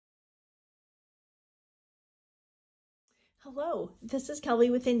Hello, this is Kelly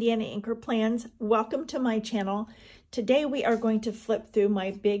with Indiana Anchor Plans. Welcome to my channel. Today we are going to flip through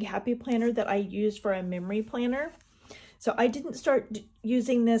my big happy planner that I use for a memory planner. So I didn't start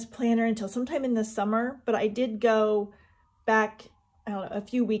using this planner until sometime in the summer, but I did go back, I don't know, a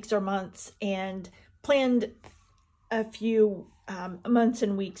few weeks or months and planned a few months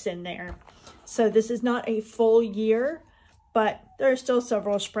and weeks in there. So this is not a full year, but there are still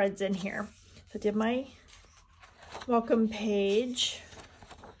several spreads in here. So I did my welcome page.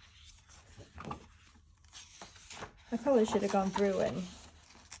 I probably should have gone through and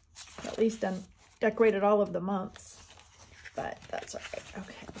at least decorated all of the months, but that's all right.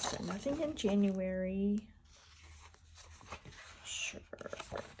 Okay, so nothing in January. Sure.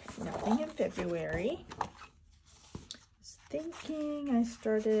 Okay, nothing in February. I was thinking I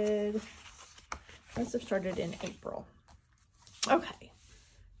must have started in April. Okay,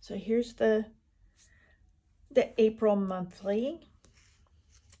 so here's the April monthly.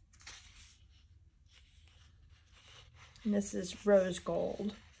 And this is rose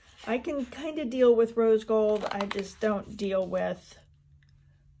gold. I can kind of deal with rose gold. I just don't deal with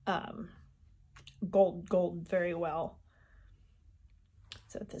gold very well.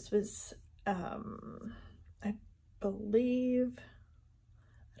 So this was, I believe,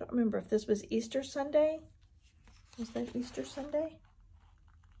 I don't remember if this was Easter Sunday. Was that Easter Sunday?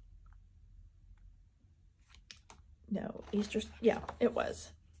 No, Easter, yeah, it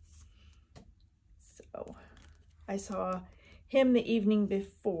was. So I saw him the evening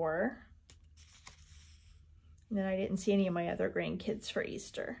before, and then I didn't see any of my other grandkids for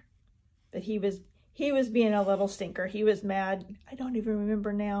Easter. But he was being a little stinker. He was mad. I don't even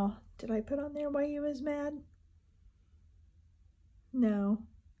remember now. Did I put on there why he was mad? No,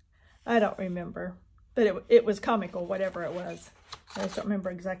 I don't remember. But it was comical, whatever it was. I just don't remember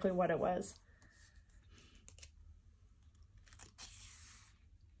exactly what it was.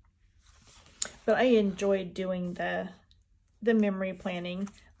 But I enjoyed doing the memory planning.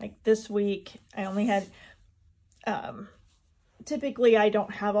 Like this week, I only had, typically I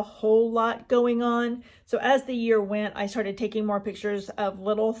don't have a whole lot going on. So as the year went, I started taking more pictures of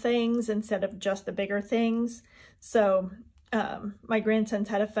little things instead of just the bigger things. So my grandsons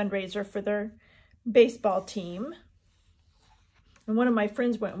had a fundraiser for their baseball team. And one of my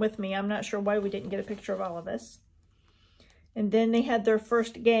friends went with me. I'm not sure why we didn't get a picture of all of us. And then they had their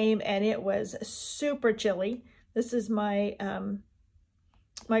first game, and it was super chilly. This is my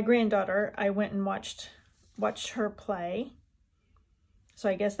my granddaughter. I went and watched her play. So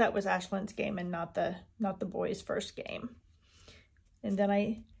I guess that was Ashlyn's game and not the boys' first game. And then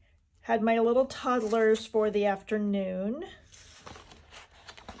I had my little toddlers for the afternoon.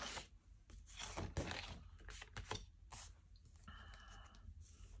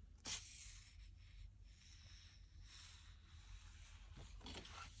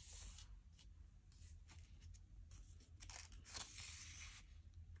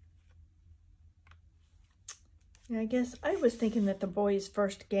 I guess I was thinking that the boys'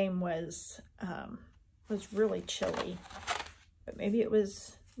 first game was really chilly, but maybe it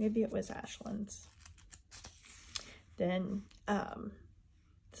was Ashlyn's. Then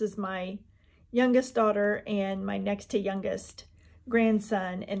this is my youngest daughter and my next to youngest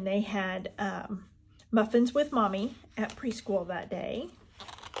grandson, and they had muffins with mommy at preschool that day.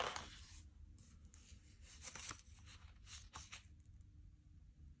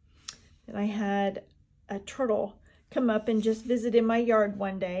 And I had a turtle come up and just visit in my yard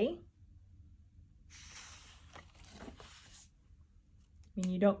one day. I mean,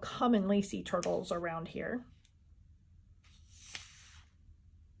 you don't commonly see turtles around here.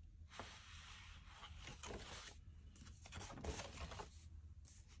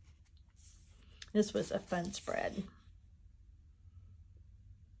 This was a fun spread.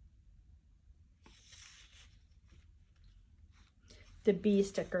 The bee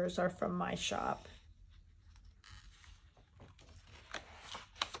stickers are from my shop.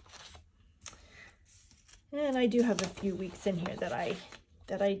 And I do have a few weeks in here that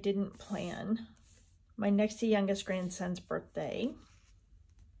I didn't plan. My next to youngest grandson's birthday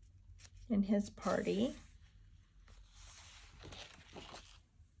and his party.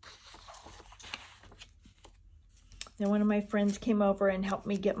 Then one of my friends came over and helped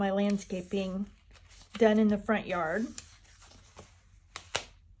me get my landscaping done in the front yard.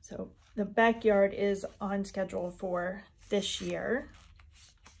 So the backyard is on schedule for this year.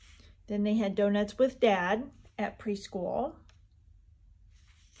 Then they had donuts with Dad at preschool.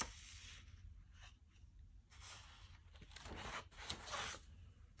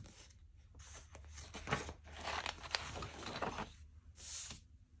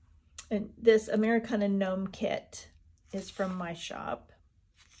 And this Americana Gnome kit is from my shop.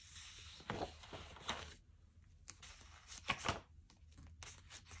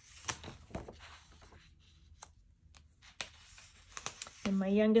 And my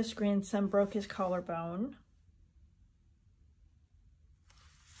youngest grandson broke his collarbone.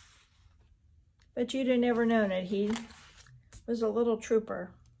 But you'd have never known it. He was a little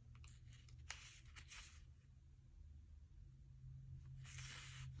trooper.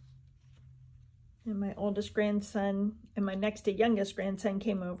 And my oldest grandson and my next to youngest grandson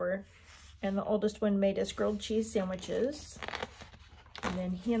came over, and the oldest one made us grilled cheese sandwiches. And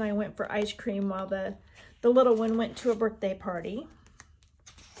then he and I went for ice cream while the little one went to a birthday party.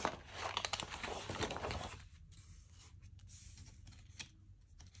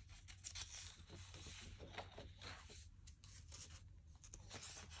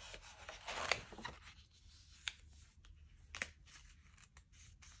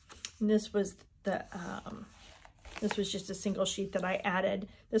 And this was just a single sheet that I added.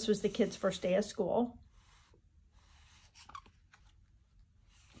 This was the kids' first day of school.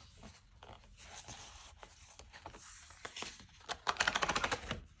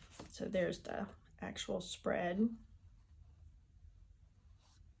 So there's the actual spread.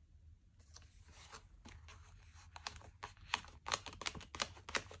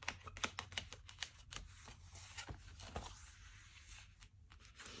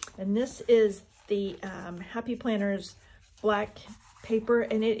 And this is the Happy Planners black paper,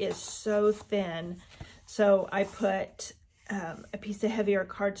 and it is so thin. So I put a piece of heavier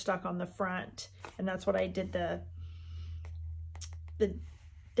cardstock on the front, and that's what I did the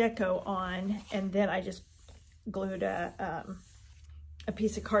deco on. And then I just glued a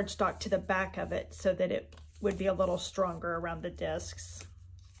piece of cardstock to the back of it so that it would be a little stronger around the discs.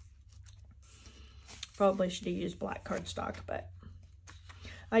 Probably should have used black cardstock, but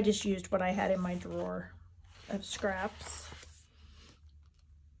I just used what I had in my drawer of scraps.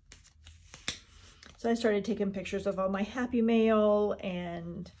 So I started taking pictures of all my Happy Mail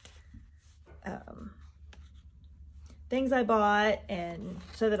and things I bought, and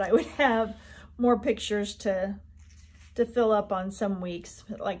so that I would have more pictures to fill up on some weeks.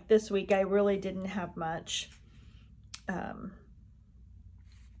 Like this week, I really didn't have much.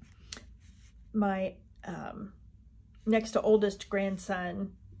 My next to oldest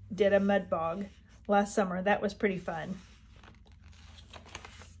grandson did a mud bog last summer. That was pretty fun.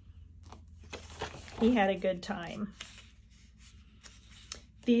 He had a good time.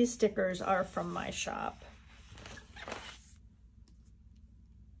 These stickers are from my shop.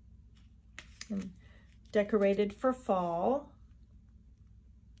 And decorated for fall.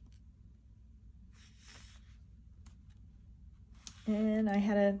 And I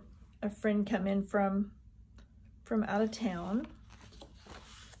had a friend come in from out of town.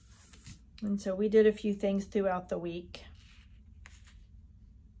 And so we did a few things throughout the week.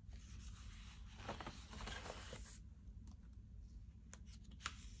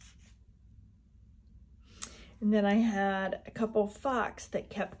 And then I had a couple fox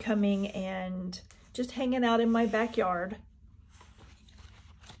that kept coming and just hanging out in my backyard.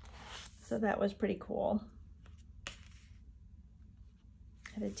 So that was pretty cool.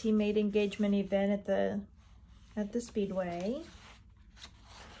 Had a teammate engagement event at the Speedway.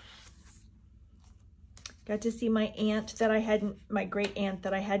 Got to see my aunt that my great aunt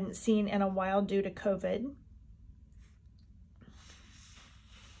that I hadn't seen in a while due to COVID.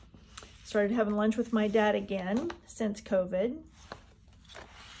 Started having lunch with my dad again since COVID.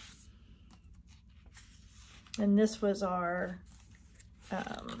 And this was our,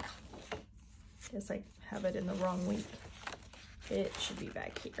 guess I have it in the wrong week. It should be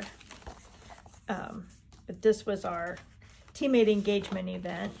back here. But this was our teammate engagement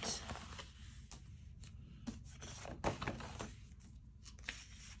event.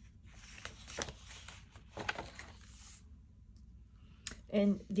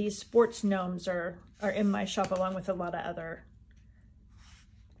 And these sports gnomes are in my shop along with a lot of other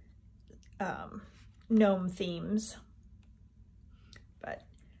gnome themes. But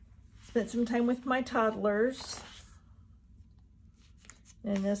spent some time with my toddlers.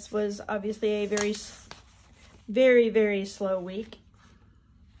 And this was obviously a very, very, very slow week.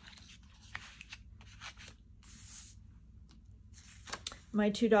 My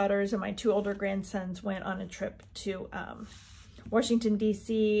two daughters and my two older grandsons went on a trip to Washington,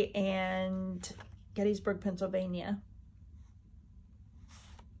 D.C. and Gettysburg, Pennsylvania.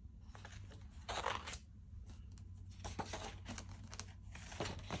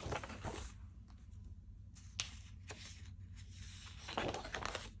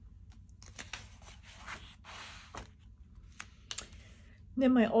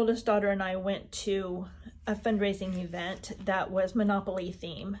 Then my oldest daughter and I went to a fundraising event that was Monopoly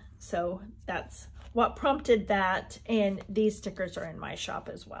theme. So that's what prompted that, and these stickers are in my shop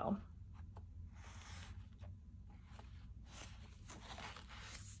as well.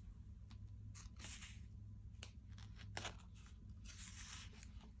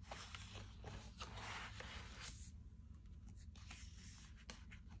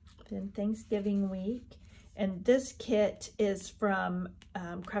 Then Thanksgiving week, and this kit is from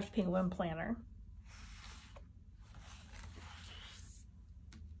Craft Penguin Planner.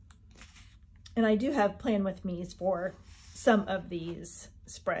 And I do have Plan With Me's for some of these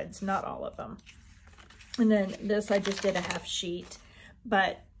spreads, not all of them. And then this, I just did a half sheet,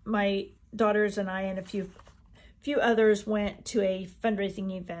 but my daughters and I and a few others went to a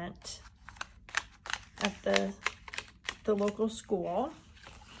fundraising event at the local school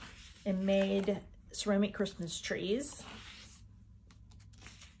and made ceramic Christmas trees.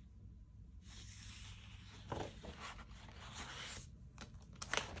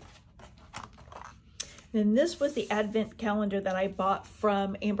 Then this was the advent calendar that I bought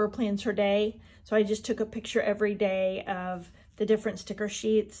from Amber Plans Her Day. So I just took a picture every day of the different sticker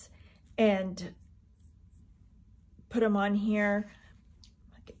sheets and put them on here.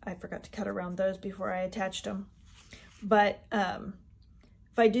 I forgot to cut around those before I attached them. But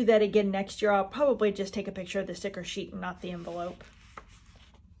if I do that again next year, I'll probably just take a picture of the sticker sheet and not the envelope.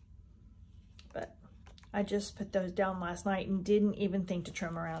 But I just put those down last night and didn't even think to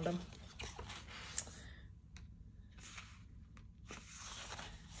trim around them.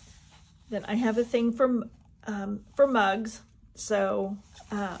 Then I have a thing for mugs. So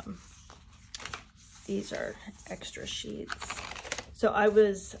these are extra sheets. So I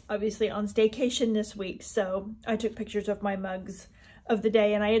was obviously on staycation this week, so I took pictures of my mugs of the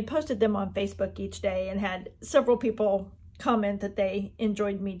day, and I had posted them on Facebook each day and had several people comment that they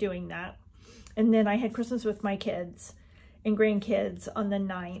enjoyed me doing that. And then I had Christmas with my kids and grandkids on the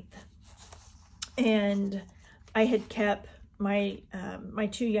 9th. And I had kept my my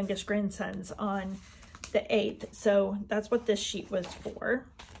two youngest grandsons on the 8th. So that's what this sheet was for.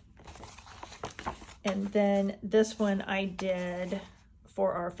 And then this one I did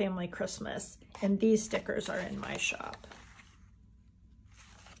for our family Christmas. And these stickers are in my shop.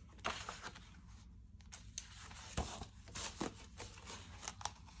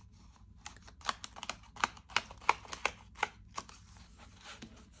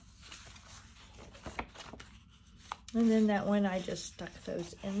 And then that one, I just stuck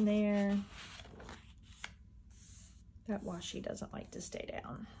those in there. That washi doesn't like to stay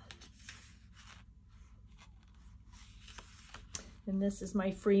down. And this is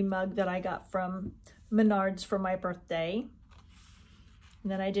my free mug that I got from Menards for my birthday.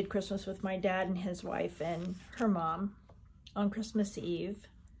 And then I did Christmas with my dad and his wife and her mom on Christmas Eve.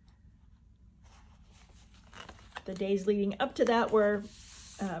 The days leading up to that were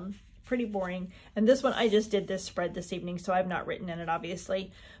pretty boring. And this one, I just did this spread this evening, so I've not written in it,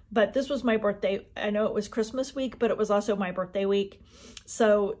 obviously. But this was my birthday. I know it was Christmas week, but it was also my birthday week.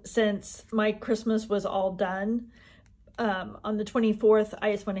 So since my Christmas was all done, on the 24th,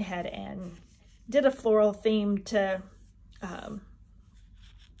 I just went ahead and did a floral theme to,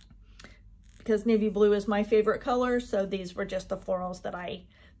 because navy blue is my favorite color. So these were just the florals that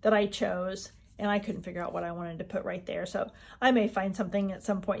I chose. And I couldn't figure out what I wanted to put right there. So I may find something at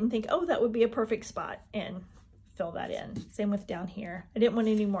some point and think, oh, that would be a perfect spot, and fill that in. Same with down here. I didn't want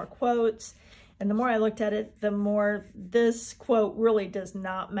any more quotes. And the more I looked at it, the more this quote really does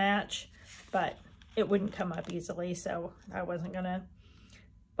not match, but it wouldn't come up easily. So I wasn't gonna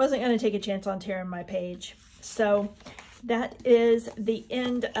take a chance on tearing my page. So that is the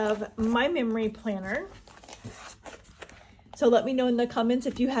end of my memory planner. So let me know in the comments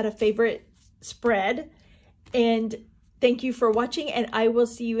if you had a favorite spread, and thank you for watching, and I will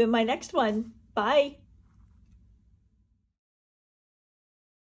see you in my next one. Bye.